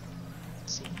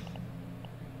 Let's see.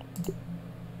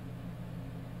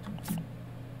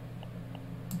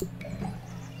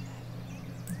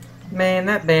 Man,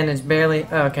 that bandage barely...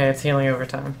 Oh, okay, it's healing over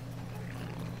time.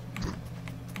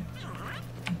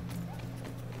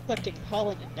 Collecting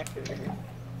pollen and nectar here.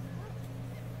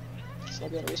 So I'll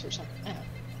be able to research something out.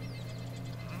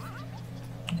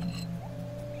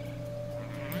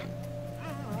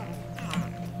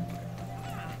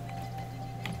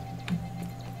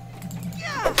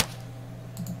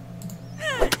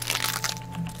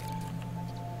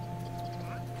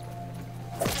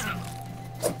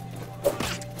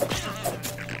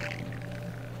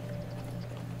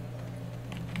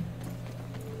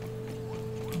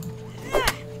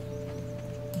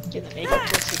 Get the naked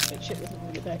plus you can make shit with them when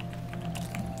we get back.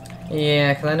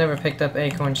 Yeah, because I never picked up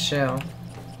Acorn Shell.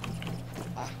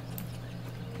 Ah.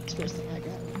 That's the first thing I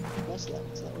got. Plus that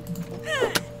one's that one.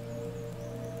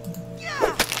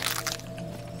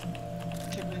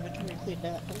 Check my inventory and clean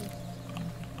that.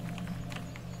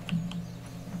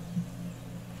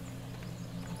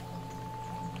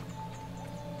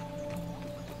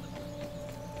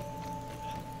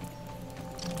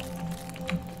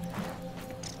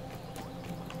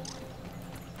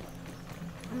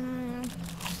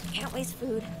 Can't waste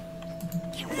food.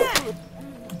 Can't waste food.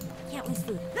 Can't waste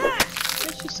food. Why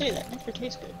did you say that? Nectar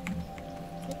tastes good.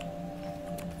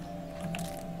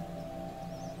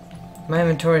 My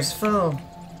inventory's full.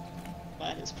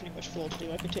 Mine is pretty much full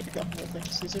too. I could take a couple more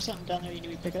things. Is there something down there you need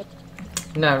me to pick up?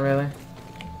 Not really.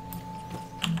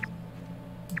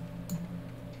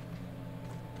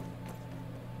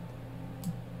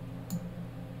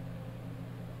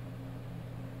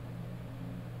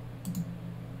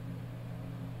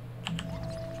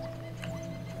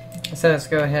 So let's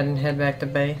go ahead and head back to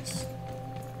base.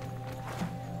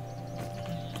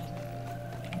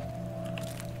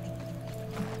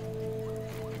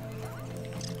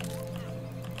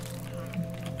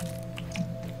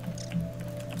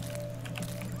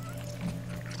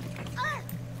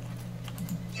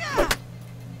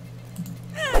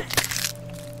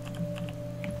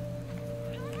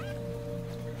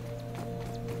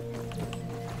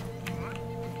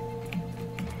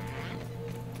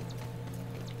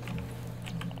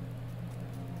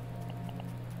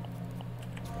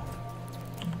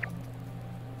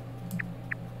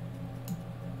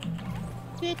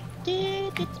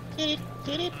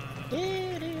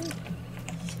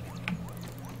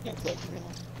 Can't float for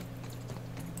long.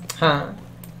 Huh?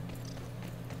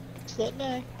 Float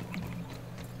die.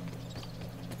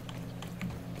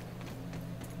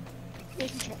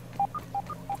 Making sure.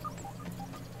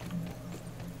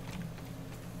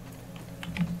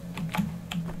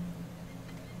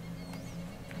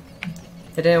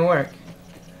 It didn't work.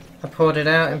 I pulled it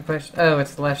out and pushed. Oh,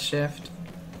 it's left shift.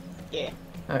 Yeah.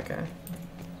 Okay.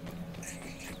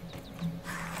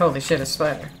 Holy shit, a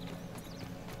spider.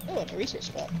 Oh, and a research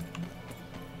spot.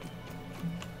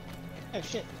 Oh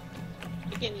shit.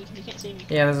 Again, you can't see me.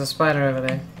 Yeah, there's a spider over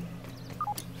there.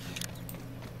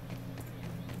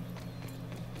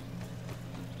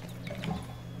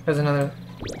 There's another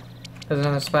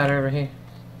spider over here.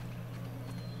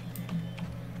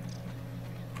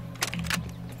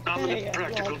 Dominant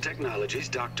Practical Technologies,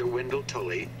 Dr. Wendell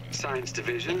Tully, Science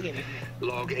Division,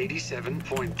 log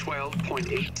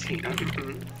 87.12.18,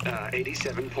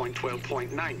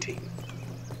 87.12.19.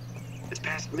 It's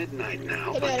past midnight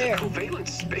now, but the covalent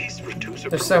space reducer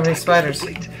There's so many spiders.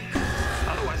 complete.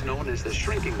 Otherwise known as the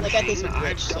shrinking I got this machine, with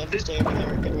I've glitch, so dubbed just it. stay over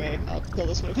there a good way. I'll kill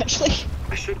this one eventually.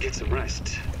 I should get some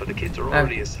rest, but the kids are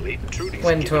already asleep. Trudy's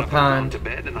went to given a up and gone pond. to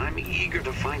bed, and I'm eager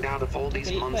to find out if all these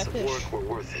Eat months that of fish. work were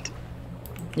worth it.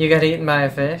 You got eaten by a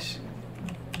fish?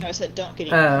 No, I said don't get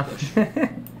eaten Oh. by the fish.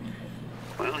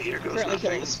 Well, here goes Currently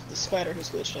killing nothing. the spider who's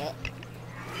glitched out.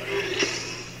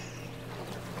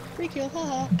 Free kill,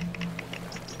 haha.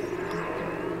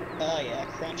 Oh yeah,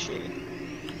 crunchy.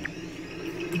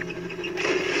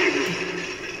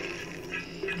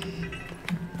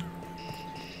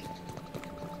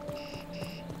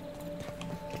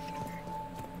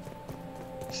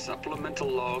 Supplemental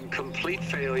log, complete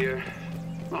failure.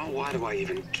 Oh, why do I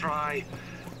even try?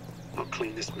 I'll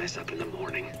clean this mess up in the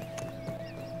morning.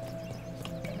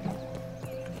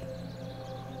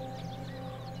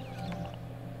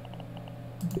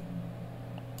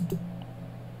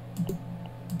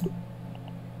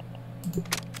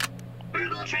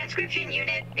 Verbal Transcription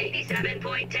Unit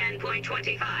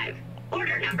 87.10.25.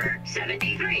 Order number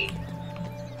 73.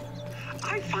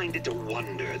 I find it a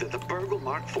wonder that the Burgle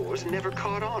Mark IVs never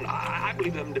caught on. I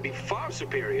believe them to be far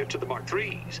superior to the Mark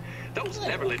IIIs. Those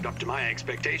never lived up to my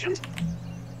expectations.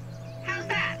 How's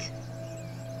that?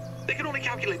 They can only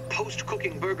calculate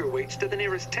post-cooking burger weights to the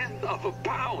nearest tenth of a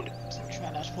pound. So I'm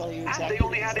trying not to tell you And exactly. they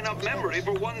only what had this enough is. memory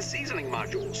for one seasoning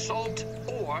module, salt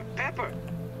or pepper.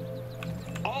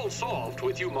 All solved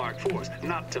with you Mark IVs,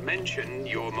 not to mention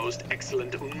your most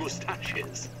excellent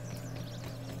mustaches.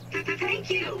 Thank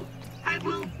you. I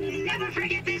will never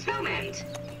forget this moment.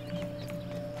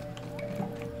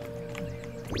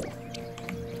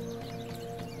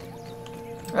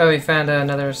 Oh, we found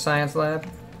another science lab?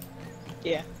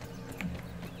 Yeah.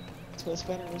 That's what the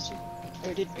spider was.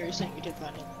 Or you're saying you did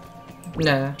find it.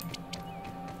 No.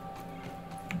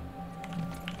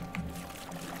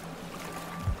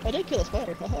 I did kill a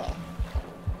spider, haha.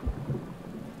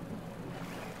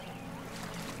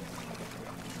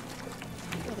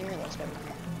 Oh, there are a lot of spiders.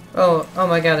 Oh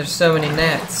my god, there's so many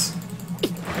gnats.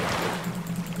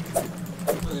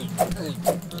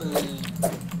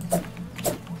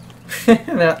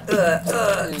 Now,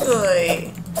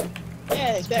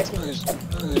 Yeah, there's back spinners.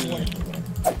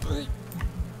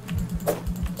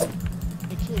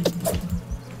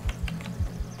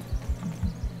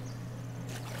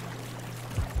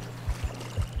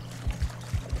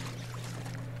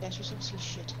 That's just some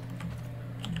shit.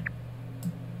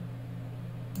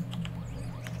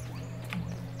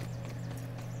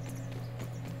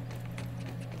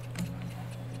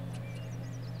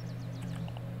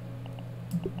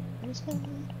 What's going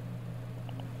on?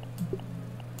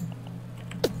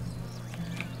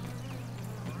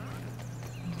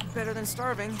 Better than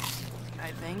starving,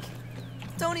 I think.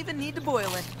 Don't even need to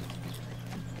boil it.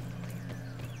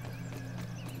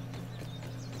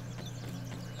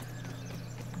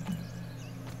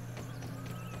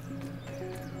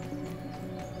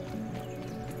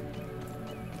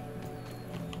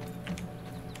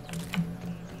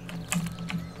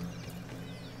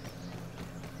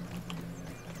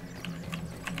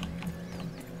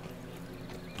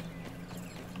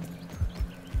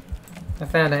 I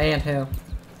found an anthill.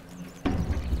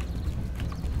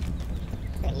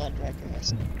 Got a lot of dry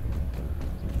grass.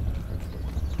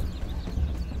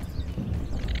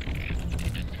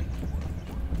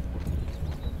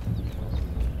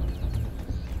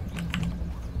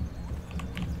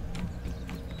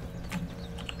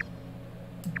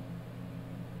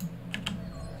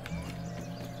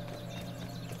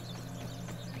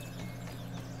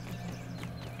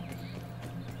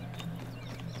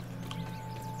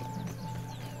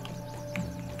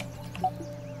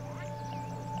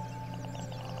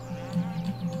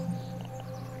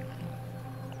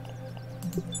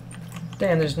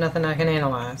 Damn, there's nothing I can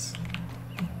analyze.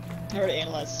 I already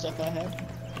analyzed the stuff I had.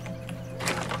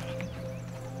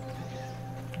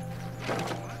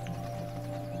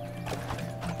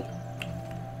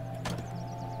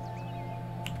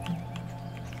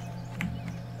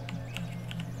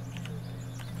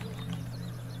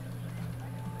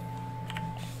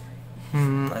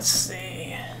 Let's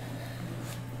see.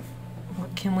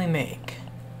 What can we make?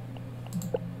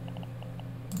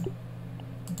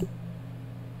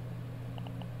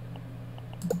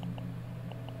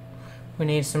 We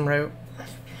need some rope.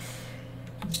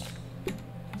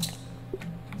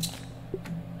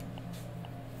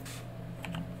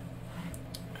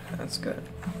 That's good.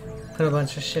 Put a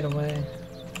bunch of shit away.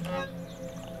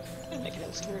 I'm making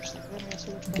out storage thing. Run out of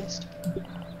storage fast.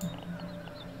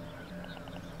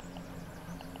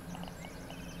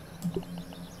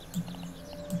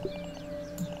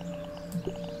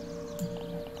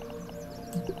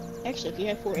 Actually, if you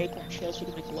have 4 acorn shells, you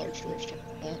can make a large storage tank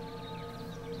with that.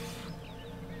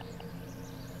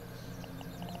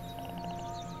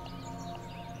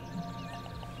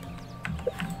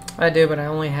 I do, but I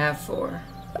only have 4.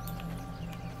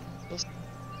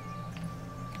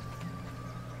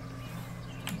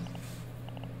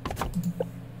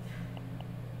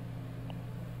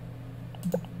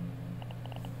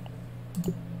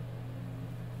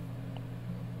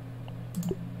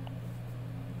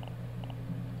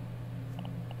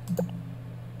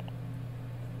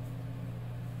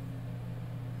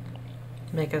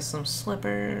 Make us some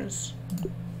slippers.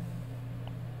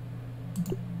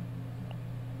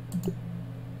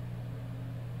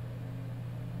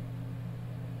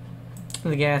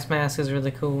 The gas mask is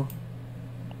really cool.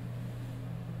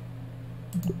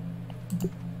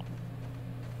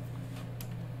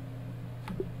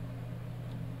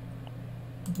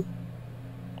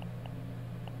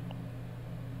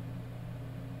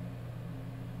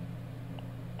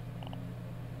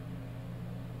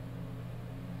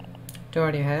 Do I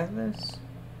already have this?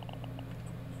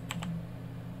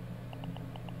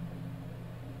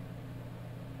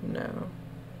 No.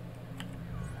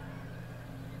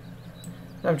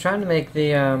 I'm trying to make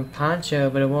the poncho,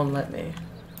 but it won't let me.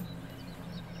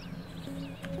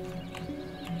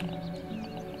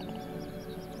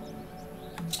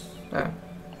 Oh.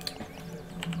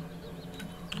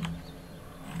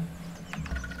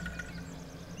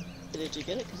 Did you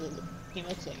get it? Because it came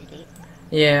up saying you did it.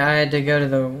 Yeah, I had to go to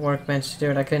the workbench to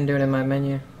do it. I couldn't do it in my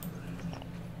menu.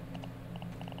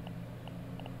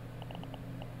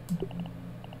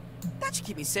 That should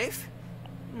keep me safe.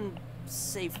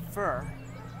 Safer.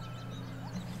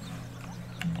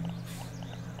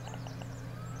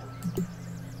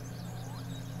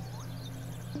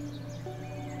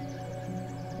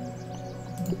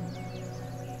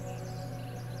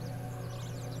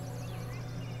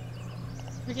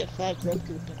 We get 5 grub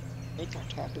goop and acorn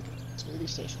top to the smoothie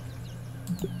station.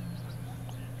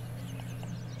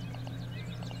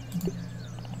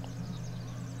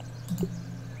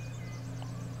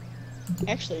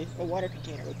 Actually, a water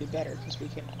container would be better because we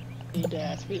can need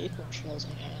 3 acorn shells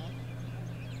and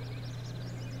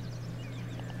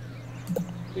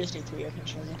we just need 3 acorn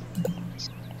shells.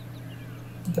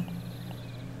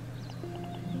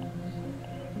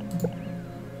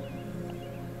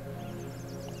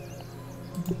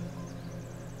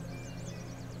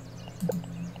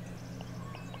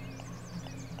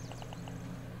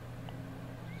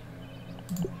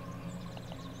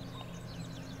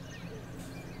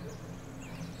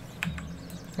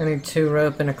 I need 2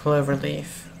 rope and a clover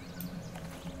leaf.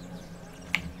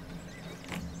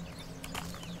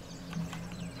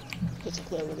 Put some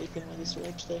clover leaf in one of these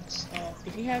storage things.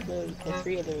 If you have the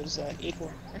 3 of those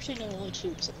acorn, actually no, only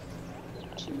 2.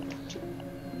 Two.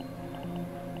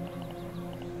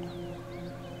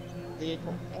 The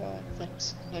acorn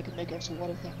things. I can make us a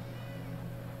water thing.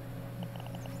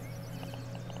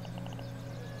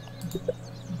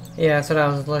 Yeah, that's what I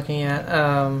was looking at.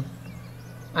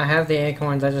 I have the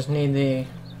acorns, I just need the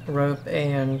rope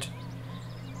and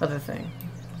other thing.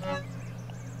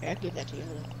 Yeah, I can give that to you.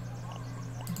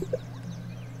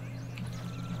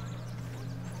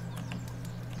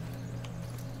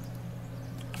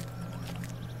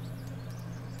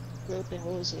 Rope and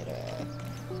what was it,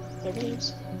 clover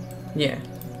leaves? Yeah.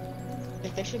 I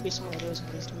think there should be some more of those in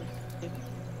this one.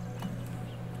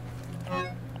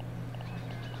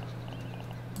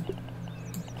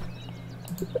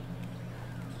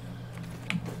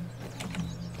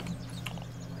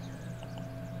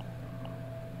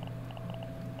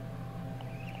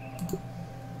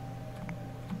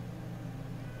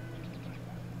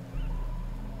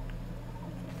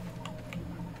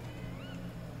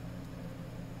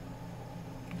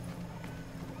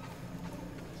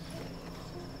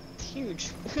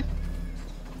 huge.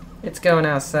 It's going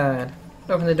outside.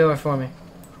 Open the door for me.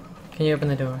 Can you open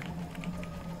the door?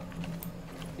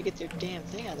 You get your damn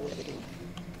thing out of the way, dude.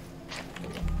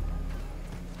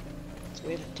 Let's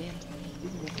wave a damn thing. You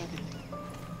can go fucking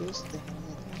ghost thing out of the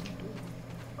way.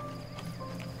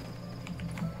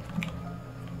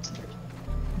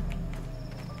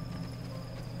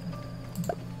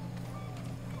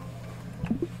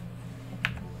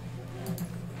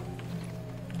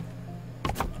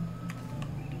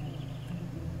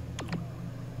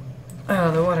 Oh,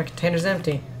 the water container's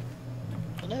empty.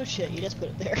 Well, no shit, you just put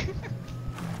it there.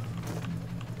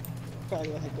 Probably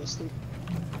go ahead and go sleep.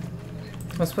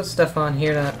 Let's put stuff on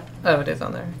here to... Oh, it is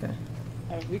on there. Okay.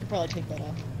 Alright, we could probably take that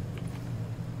off.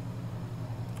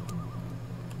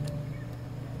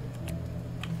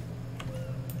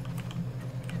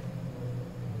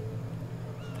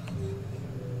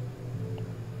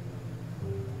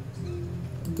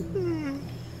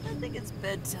 I think it's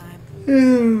bedtime.